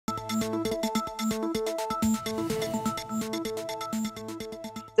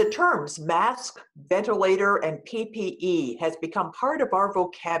The terms mask, ventilator, and PPE has become part of our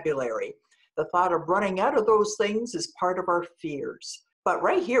vocabulary. The thought of running out of those things is part of our fears. But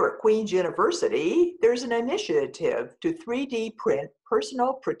right here at Queen's University, there's an initiative to 3D print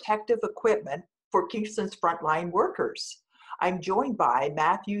personal protective equipment for Kingston's frontline workers. I'm joined by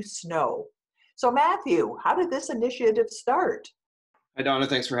Matthew Snow. So Matthew, how did this initiative start? Hi, Donna.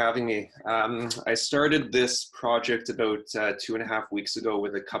 Thanks for having me. I started this project about 2.5 weeks ago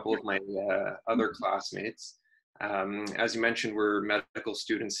with a couple of my other classmates. As you mentioned, we're medical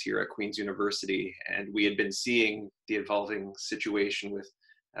students here at Queen's University, and we had been seeing the evolving situation with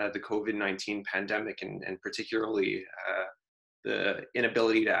the COVID-19 pandemic, and particularly the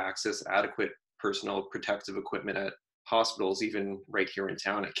inability to access adequate personal protective equipment at hospitals, even right here in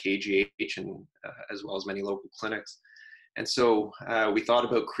town at KGH, and as well as many local clinics. And so we thought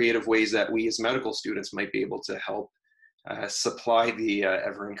about creative ways that we as medical students might be able to help supply the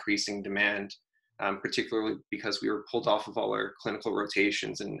ever-increasing demand, particularly because we were pulled off of all our clinical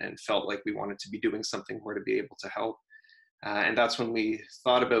rotations and felt like we wanted to be doing something more to be able to help. And that's when we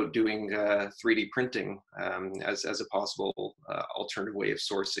thought about doing 3D printing as a possible alternative way of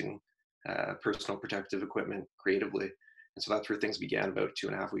sourcing personal protective equipment creatively. And so that's where things began about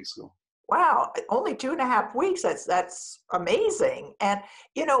 2.5 weeks ago. Wow, only 2.5 weeks, that's amazing. And,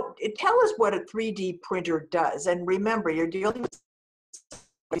 you know, tell us what a 3D printer does. And remember, you're dealing with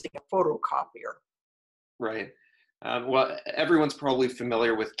using a photocopier. Right. Well, everyone's probably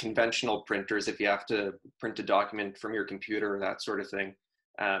familiar with conventional printers if you have to print a document from your computer or that sort of thing.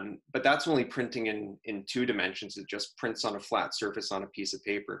 But that's only printing in 2 dimensions. It just prints on a flat surface on a piece of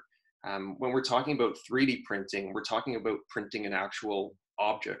paper. When we're talking about 3D printing, we're talking about printing an actual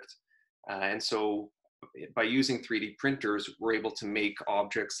object. And so by using 3D printers, we're able to make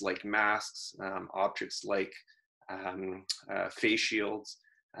objects like masks, objects like face shields,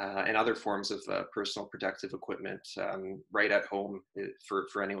 and other forms of personal protective equipment right at home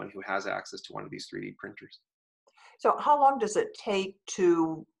for anyone who has access to one of these 3D printers. So how long does it take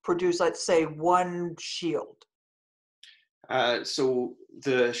to produce, let's say, one shield? So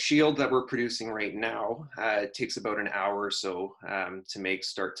the shield that we're producing right now takes about an hour or so to make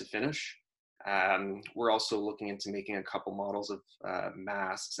start to finish. We're also looking into making a couple models of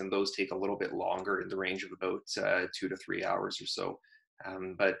masks, and those take a little bit longer, in the range of about 2 to 3 hours or so.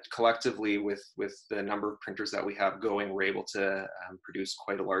 But collectively, with the number of printers that we have going, we're able to produce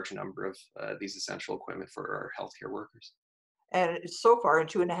quite a large number of these essential equipment for our healthcare workers. And so far in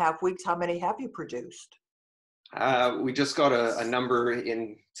 2.5 weeks, how many have you produced? We just got a number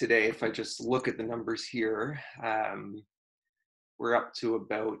in today. If I just look at the numbers here, we're up to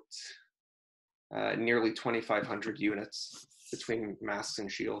about nearly 2,500 units between masks and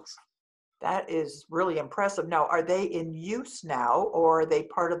shields. That is really impressive. Now, are they in use now, or are they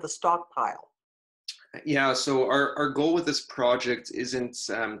part of the stockpile? Yeah, so our goal with this project isn't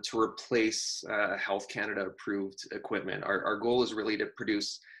to replace Health Canada approved equipment. Our goal is really to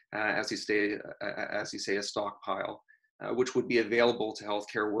produce, as you say, a stockpile, which would be available to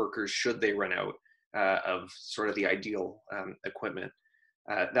healthcare workers should they run out of sort of the ideal equipment.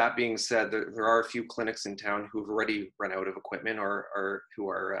 That being said, there are a few clinics in town who've already run out of equipment or who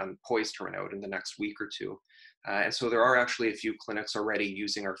are poised to run out in the next week or two. And so there are actually a few clinics already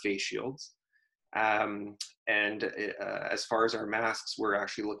using our face shields. As far as our masks, we're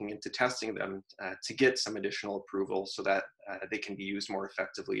actually looking into testing them to get some additional approval so that they can be used more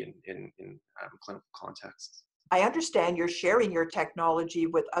effectively in clinical contexts. I understand you're sharing your technology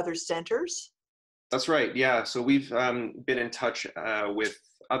with other centers. That's right, yeah. So we've been in touch with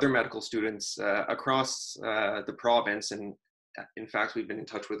other medical students across the province, and in fact, we've been in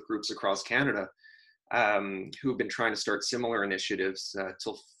touch with groups across Canada who've been trying to start similar initiatives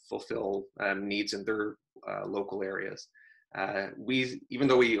to fulfill needs in their local areas. Even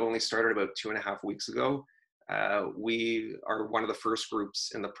though we only started about 2.5 weeks ago, we are one of the first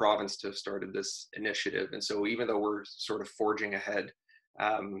groups in the province to have started this initiative. And so even though we're sort of forging ahead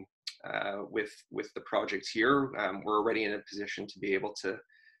with the project here, we're already in a position to be able to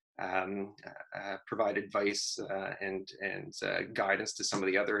provide advice and guidance to some of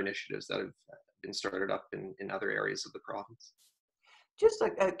the other initiatives that have been started up in other areas of the province. Just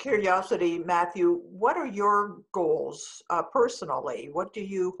a curiosity, Matthew, what are your goals personally? What do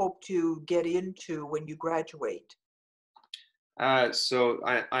you hope to get into when you graduate? So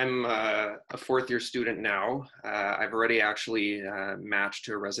I'm a 4th-year student now. I've already actually matched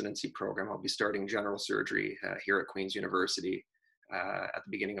to a residency program. I'll be starting general surgery here at Queen's University at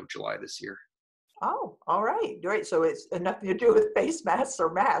the beginning of July this year. Oh, all right. Great. So it's nothing to do with face masks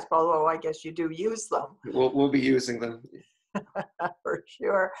or masks, although I guess you do use them. We'll be using them. For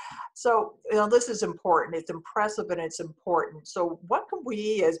sure. So, this is important. It's impressive and it's important. So, what can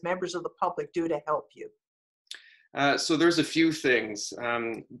we as members of the public do to help you? So there's a few things.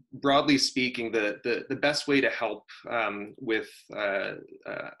 Broadly speaking, the best way to help with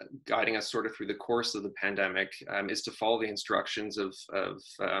guiding us sort of through the course of the pandemic is to follow the instructions of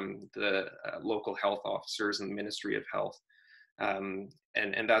the local health officers and the Ministry of Health.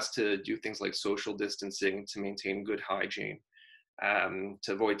 And that's to do things like social distancing, to maintain good hygiene,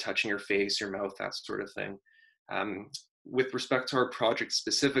 to avoid touching your face, your mouth, that sort of thing. With respect to our project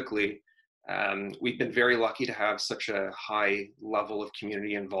specifically, we've been very lucky to have such a high level of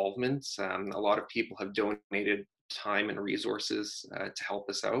community involvement. A lot of people have donated time and resources to help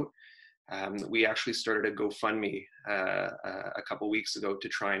us out. We actually started a GoFundMe a couple weeks ago to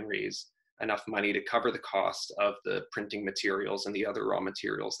try and raise enough money to cover the cost of the printing materials and the other raw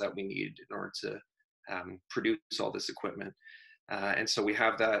materials that we need in order to produce all this equipment. And so we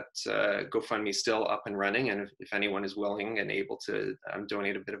have that GoFundMe still up and running, and if anyone is willing and able to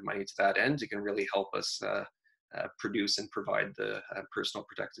donate a bit of money to that end, it can really help us produce and provide the personal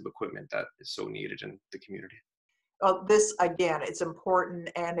protective equipment that is so needed in the community. Well, this again, it's important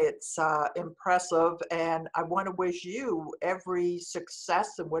and it's impressive, and I want to wish you every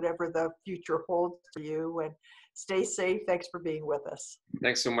success in whatever the future holds for you. And stay safe. Thanks for being with us.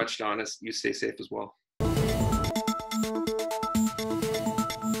 Thanks so much, Donna. You stay safe as well.